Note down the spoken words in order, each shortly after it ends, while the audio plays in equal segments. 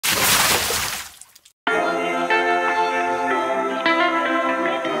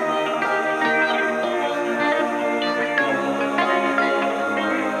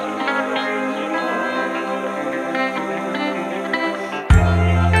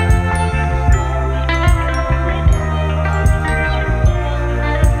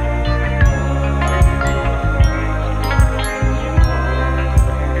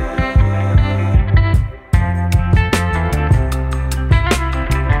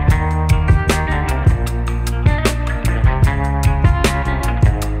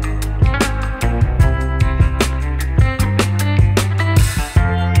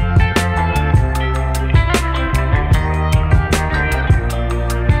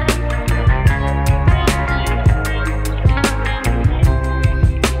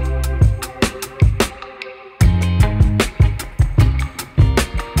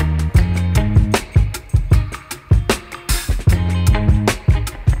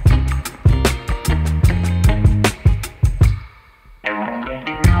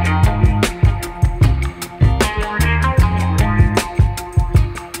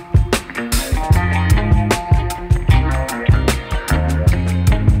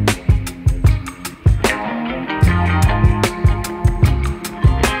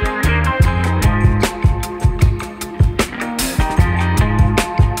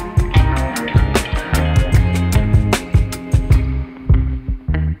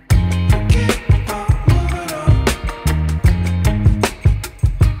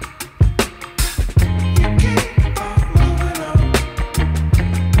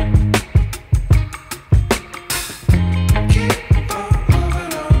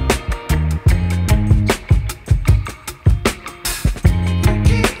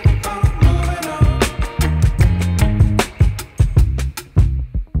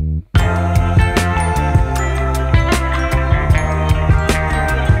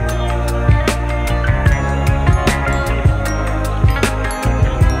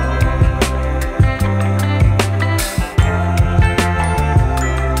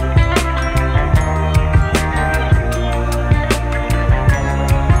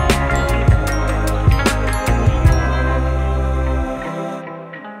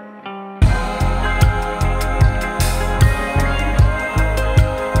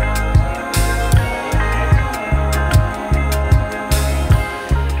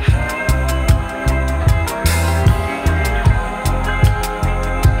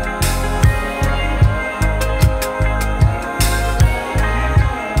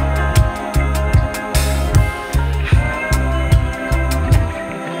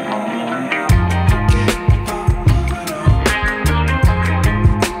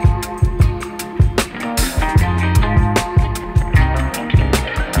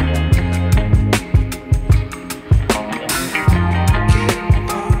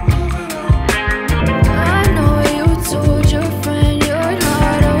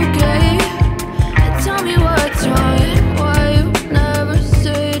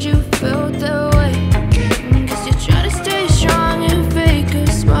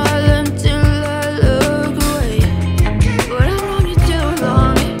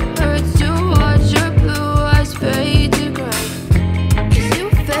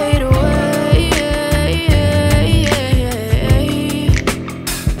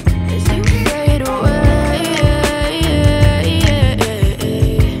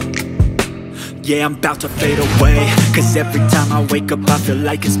yeah, I'm about to fade away. Cause every time I wake up I feel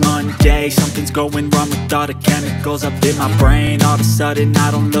like it's Monday. Something's going wrong with all the chemicals up in my brain. All of a sudden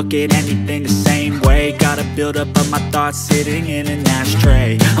I don't look at anything the same way. Got a buildup of my thoughts sitting in an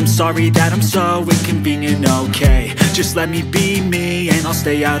ashtray. I'm sorry that I'm so inconvenient, okay. Just let me be me and I'll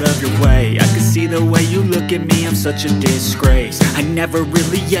stay out of your way. I can see the way you look at me, I'm such a disgrace. I never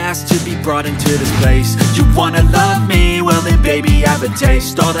really asked to be brought into this place. You wanna love me? Well then baby, I have a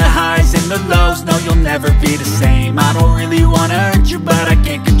taste. All the highs and the lows, no, you'll never be the same. I don't really wanna hurt you, but I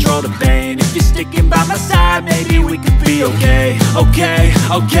can't control the pain. If you're sticking by my side, maybe we could be okay.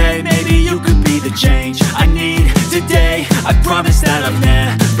 Okay, maybe you could be the change I need today. I promise that I've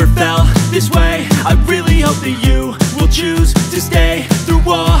never felt this way. I really hope that you will choose to stay through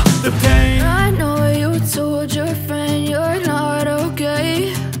all the pain. I know you told your friend you're not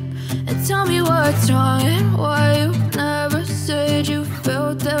okay, and tell me what's wrong and why you never said you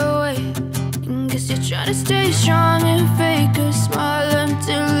felt that way. Guess you're trying to stay strong and fake a smile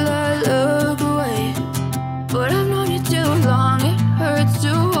until I look away. But I've known you too long, it hurts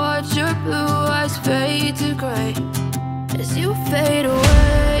to watch your blue eyes fade to gray as you fade away.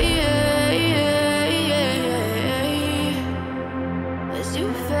 As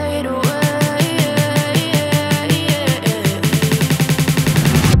you fade away.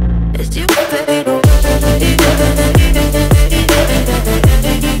 As you fade away.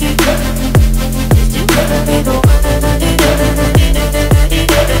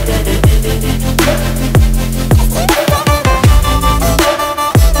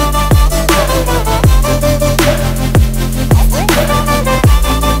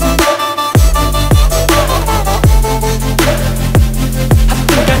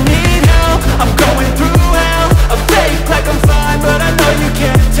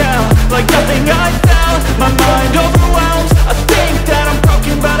 Like nothing I found, my mind overwhelms. I think that I'm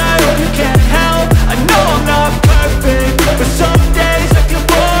broken, but I hope you can't help. I know I'm not perfect, but some days I feel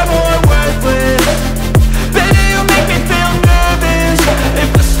far more worthless. Baby, you make me feel nervous. If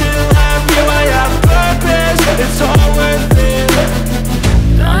I still have you, I have purpose. It's all worth it.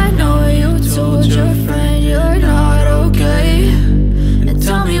 I know you told your friend you're not okay, and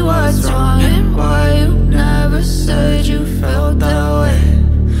tell me what's wrong and why you never said you felt that way.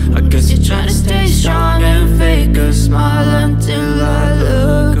 I guess you're trying to stay strong and fake a smile until I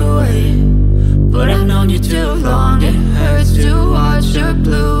look away. But I've known you too long, it hurts to watch your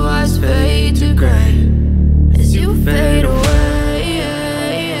blue eyes fade to gray as you fade away.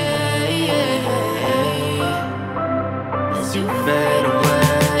 As you fade away.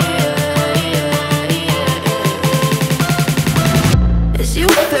 As you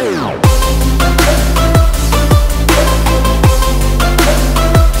fade away.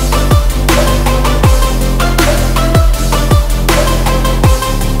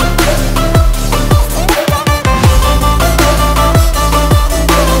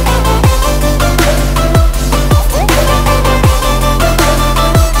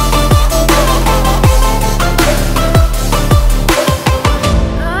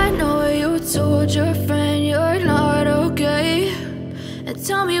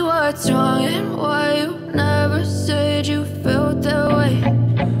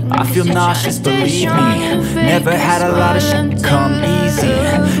 I feel nauseous, believe me. Never had a lot of shit come easy.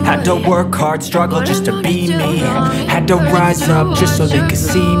 Had to work hard, struggle just to be me. Had to rise up just so they could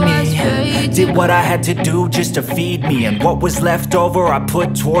see me. Did what I had to do just to feed me, and what was left over I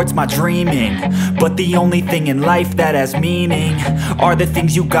put towards my dreaming. But the only thing in life that has meaning are the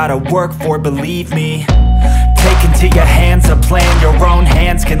things you gotta work for, believe me. Take into your hands a plan, your own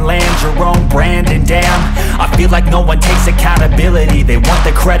hands can land your own brand. And damn, I feel like no one takes accountability. They want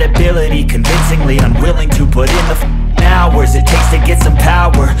the credibility, convincingly unwilling to put in the hours it takes to get some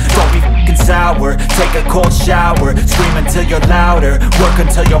power. Don't be f***ing sour, take a cold shower. Scream until you're louder, work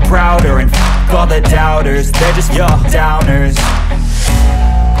until you're prouder. And f*** all the doubters, they're just your downers.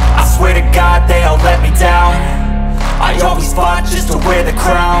 I swear to God they all let me down. I always fought just to wear the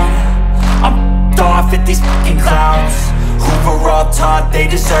crown. I'm off at these fucking clowns who were all taught they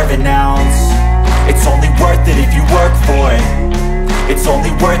deserve an ounce. It's only worth it if you work for it. It's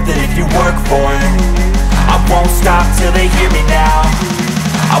only worth it if you work for it. I won't stop till they hear me now.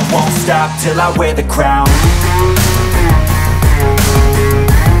 I won't stop till I wear the crown.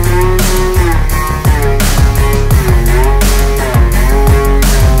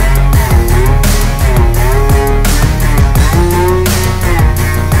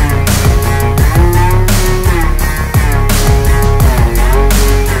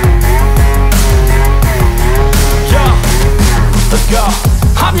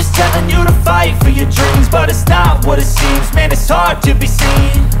 I'm just telling you to fight for your dreams, but it's not what it seems. Man, it's hard to be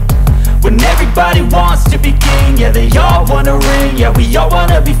seen when everybody wants to be king. Yeah, they all wanna ring, yeah, we all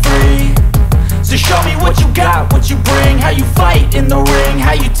wanna be free. So show me what you got, what you bring, how you fight in the ring,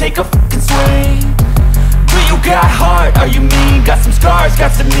 how you take a fucking swing. Do you got heart, are you mean? Got some scars,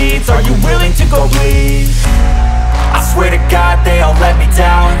 got some needs, are you willing to go bleed? I swear to God they all let me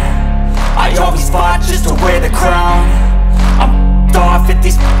down. I always fought just to wear the crown. I'm f***ed off at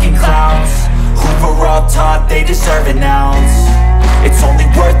these fucking clowns who were all taught they deserve an ounce. It's only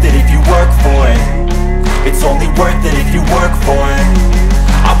worth it if you work for it. It's only worth it if you work for it.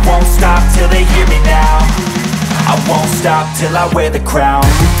 I won't stop till they hear me now. I won't stop till I wear the crown.